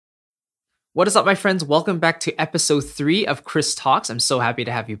What is up, my friends? Welcome back to episode 3 of Chris Talks. I'm so happy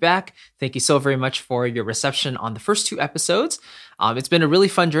to have you back. Thank you so very much for your reception on the first 2 episodes. It's been a really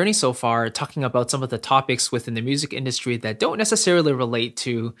fun journey so far, talking about some of the topics within the music industry that don't necessarily relate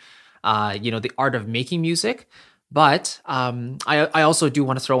to, the art of making music. But I also do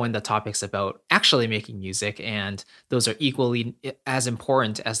want to throw in the topics about actually making music, and those are equally as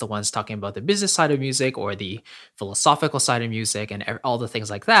important as the ones talking about the business side of music or the philosophical side of music and all the things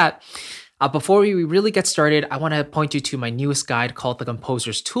like that. Before we really get started, I want to point you to my newest guide called the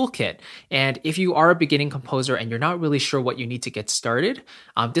Composer's Toolkit. And if you are a beginning composer and you're not really sure what you need to get started,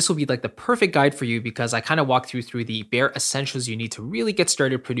 this will be like the perfect guide for you because I kind of walk through the bare essentials you need to really get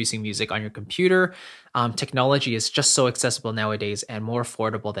started producing music on your computer. Technology is just so accessible nowadays and more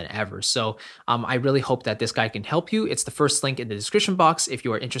affordable than ever. So I really hope that this guide can help you. It's the first link in the description box if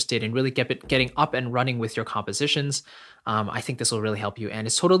you are interested in really getting up and running with your compositions. I think this will really help you, and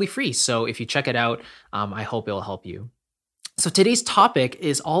it's totally free. So if you check it out, I hope it will help you. So today's topic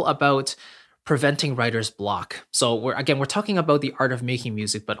is all about preventing writer's block. So we're talking about the art of making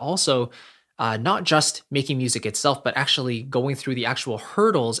music, but also not just making music itself, but actually going through the actual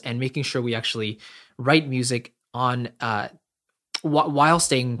hurdles and making sure we actually write music on while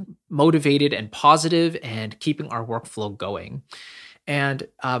staying motivated and positive and keeping our workflow going. And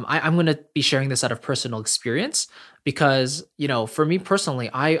I'm going to be sharing this out of personal experience because, for me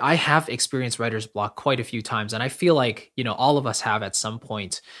personally, I have experienced writer's block quite a few times. And I feel like, all of us have at some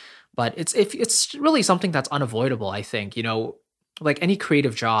point. But it's really something that's unavoidable, I think. Like any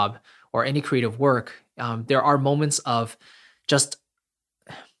creative job or any creative work, there are moments of just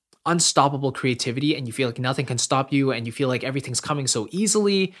unstoppable creativity and you feel like nothing can stop you and you feel like everything's coming so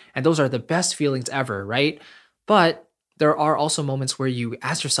easily. And those are the best feelings ever, right? But there are also moments where you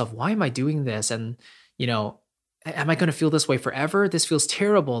ask yourself, why am I doing this? And, am I going to feel this way forever? This feels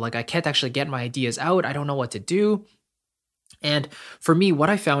terrible. Like I can't actually get my ideas out. I don't know what to do. And for me,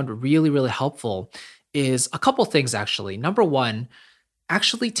 what I found really, really helpful is a couple things actually. Number one,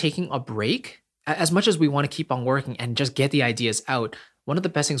 actually taking a break. As much as we want to keep on working and just get the ideas out, one of the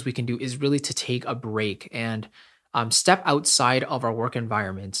best things we can do is really to take a break and step outside of our work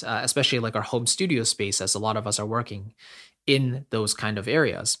environment, especially like our home studio space, as a lot of us are working in those kind of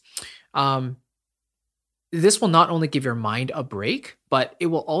areas. This will not only give your mind a break, but it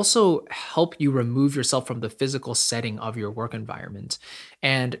will also help you remove yourself from the physical setting of your work environment.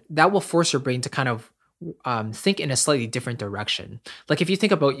 And that will force your brain to kind of think in a slightly different direction. Like if you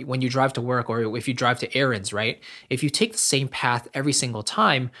think about when you drive to work or if you drive to errands, right? If you take the same path every single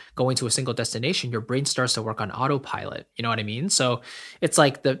time going to a single destination, your brain starts to work on autopilot. You know what I mean? So it's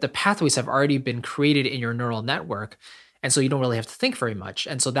like the pathways have already been created in your neural network. And so you don't really have to think very much.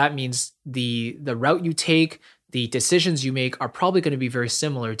 And so that means the route you take, the decisions you make are probably going to be very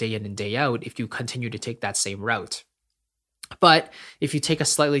similar day in and day out if you continue to take that same route. But if you take a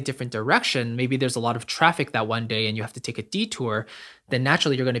slightly different direction, maybe there's a lot of traffic that one day and you have to take a detour, then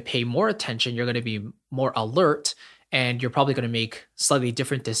naturally you're going to pay more attention, you're going to be more alert, and you're probably going to make slightly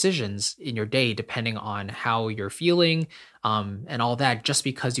different decisions in your day depending on how you're feeling and all that, just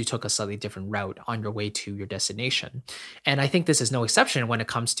because you took a slightly different route on your way to your destination. And I think this is no exception when it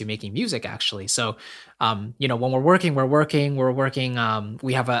comes to making music, actually. So, when we're working, we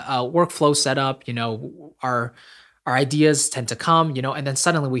have a workflow set up, our ideas tend to come, and then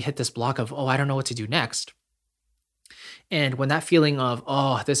suddenly we hit this block of, oh, I don't know what to do next. And when that feeling of,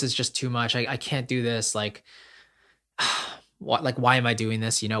 oh, this is just too much, I can't do this, like, why am I doing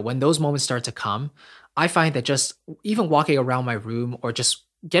this? When those moments start to come, I find that just even walking around my room or just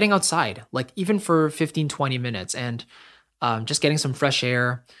getting outside, like even for 15, 20 minutes and just getting some fresh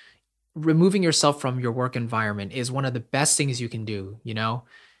air, removing yourself from your work environment is one of the best things you can do,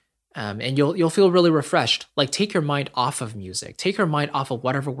 and you'll feel really refreshed. Like take your mind off of music, take your mind off of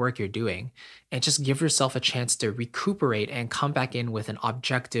whatever work you're doing, and just give yourself a chance to recuperate and come back in with an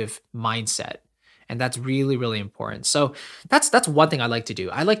objective mindset. And that's really, really important. So that's one thing I like to do.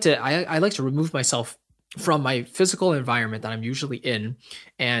 I like to remove myself from my physical environment that I'm usually in,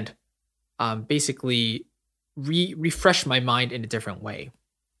 and basically refresh my mind in a different way.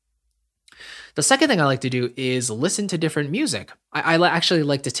 The second thing I like to do is listen to different music. Actually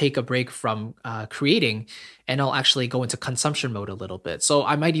like to take a break from creating, and I'll actually go into consumption mode a little bit. So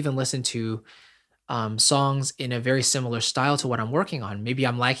I might even listen to songs in a very similar style to what I'm working on. Maybe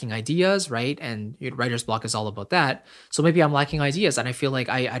I'm lacking ideas, right? And writer's block is all about that. So maybe I'm lacking ideas and I feel like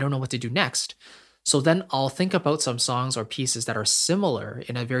I don't know what to do next. So then I'll think about some songs or pieces that are similar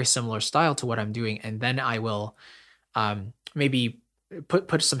in a very similar style to what I'm doing. And then I will maybe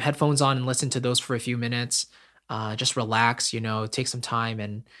put some headphones on and listen to those for a few minutes. Just relax, take some time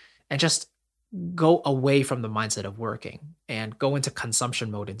and just go away from the mindset of working and go into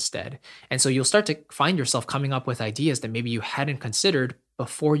consumption mode instead. And so you'll start to find yourself coming up with ideas that maybe you hadn't considered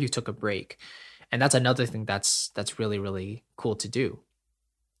before you took a break. And that's another thing that's really really cool to do.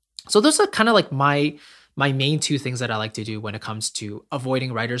 So those are kind of like my main two things that I like to do when it comes to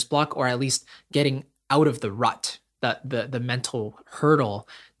avoiding writer's block, or at least getting out of the rut, the mental hurdle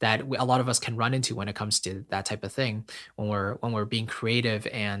that a lot of us can run into when it comes to that type of thing, when we're being creative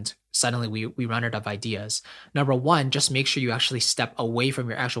and suddenly we run out of ideas. Number one, just make sure you actually step away from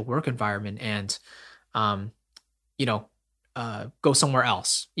your actual work environment and um, you know, go somewhere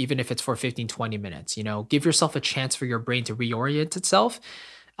else, even if it's for 15, 20 minutes. Give yourself a chance for your brain to reorient itself,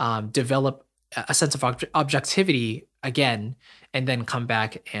 develop a sense of objectivity again, and then come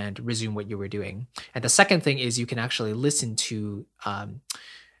back and resume what you were doing. And the second thing is you can actually listen to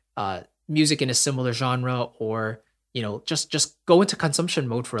music in a similar genre, or just go into consumption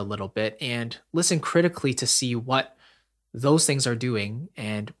mode for a little bit and listen critically to see what those things are doing,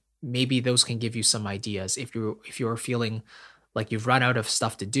 and maybe those can give you some ideas if you're feeling like you've run out of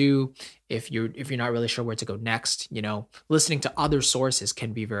stuff to do, if you're not really sure where to go next. Listening to other sources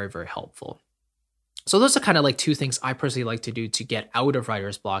can be very very helpful. So those are kind of like two things I personally like to do to get out of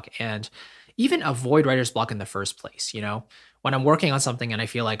writer's block and even avoid writer's block in the first place. When I'm working on something and I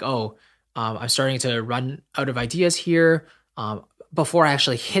feel like, oh, I'm starting to run out of ideas here, before I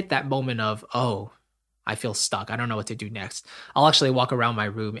actually hit that moment of, oh, I feel stuck, I don't know what to do next, I'll actually walk around my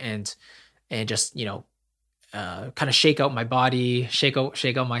room and just kind of shake out my body, shake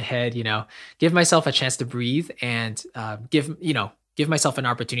out my head, give myself a chance to breathe, and give myself an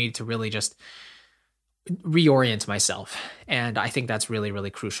opportunity to really just reorient myself. And I think that's really really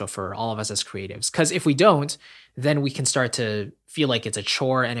crucial for all of us as creatives, because if we don't, then we can start to feel like it's a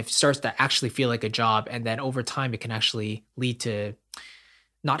chore, and it starts to actually feel like a job, and then over time it can actually lead to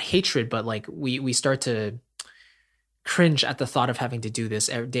not hatred, but like we start to cringe at the thought of having to do this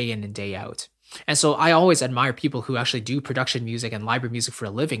day in and day out. And so I always admire people who actually do production music and library music for a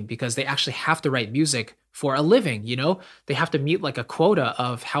living, because they actually have to write music for a living. They have to meet like a quota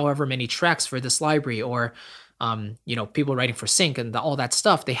of however many tracks for this library, or people writing for sync and all that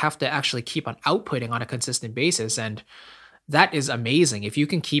stuff. They have to actually keep on outputting on a consistent basis, and that is amazing. If you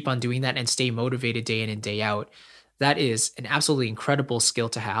can keep on doing that and stay motivated day in and day out, that is an absolutely incredible skill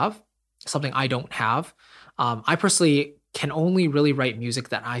to have, something I don't have. I personally can only really write music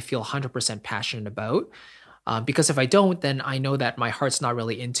that I feel 100% passionate about, because if I don't, then I know that my heart's not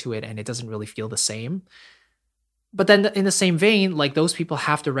really into it and it doesn't really feel the same. But then in the same vein, like, those people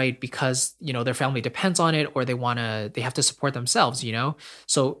have to write because, their family depends on it, or they have to support themselves.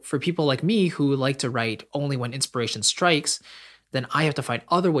 So for people like me who like to write only when inspiration strikes, then I have to find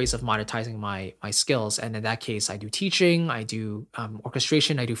other ways of monetizing my skills. And in that case, I do teaching, I do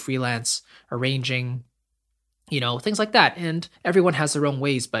orchestration, I do freelance arranging, things like that. And everyone has their own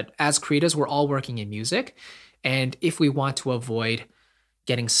ways, but as creators, we're all working in music. And if we want to avoid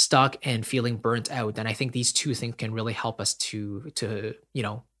getting stuck and feeling burnt out, then I think these two things can really help us to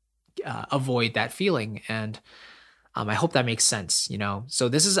avoid that feeling. And I hope that makes sense. So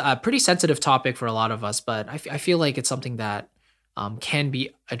this is a pretty sensitive topic for a lot of us, but I feel like it's something that can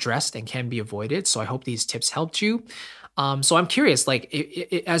be addressed and can be avoided. So I hope these tips helped you. So I'm curious, like,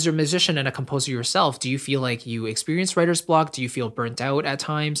 as a musician and a composer yourself, do you feel like you experience writer's block? Do you feel burnt out at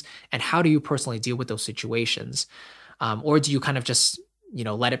times? And how do you personally deal with those situations? Or do you kind of just,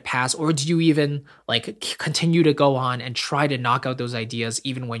 let it pass? Or do you even like continue to go on and try to knock out those ideas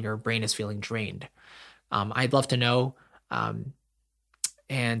even when your brain is feeling drained? I'd love to know. And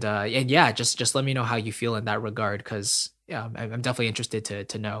yeah, just let me know how you feel in that regard, because I'm definitely interested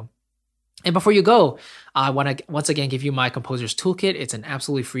to know. And before you go, I want to once again give you my Composer's Toolkit. It's an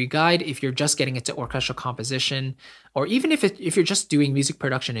absolutely free guide if you're just getting into orchestral composition, or even if you're just doing music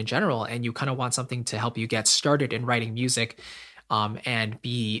production in general and you kind of want something to help you get started in writing music, and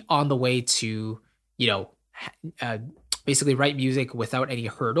be on the way to, basically write music without any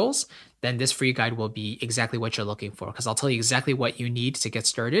hurdles. Then this free guide will be exactly what you're looking for, because I'll tell you exactly what you need to get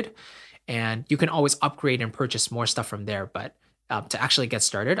started. And you can always upgrade and purchase more stuff from there. But to actually get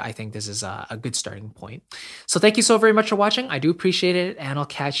started, I think this is a good starting point. So thank you so very much for watching. I do appreciate it. And I'll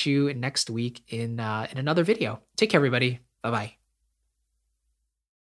catch you next week in another video. Take care, everybody. Bye-bye.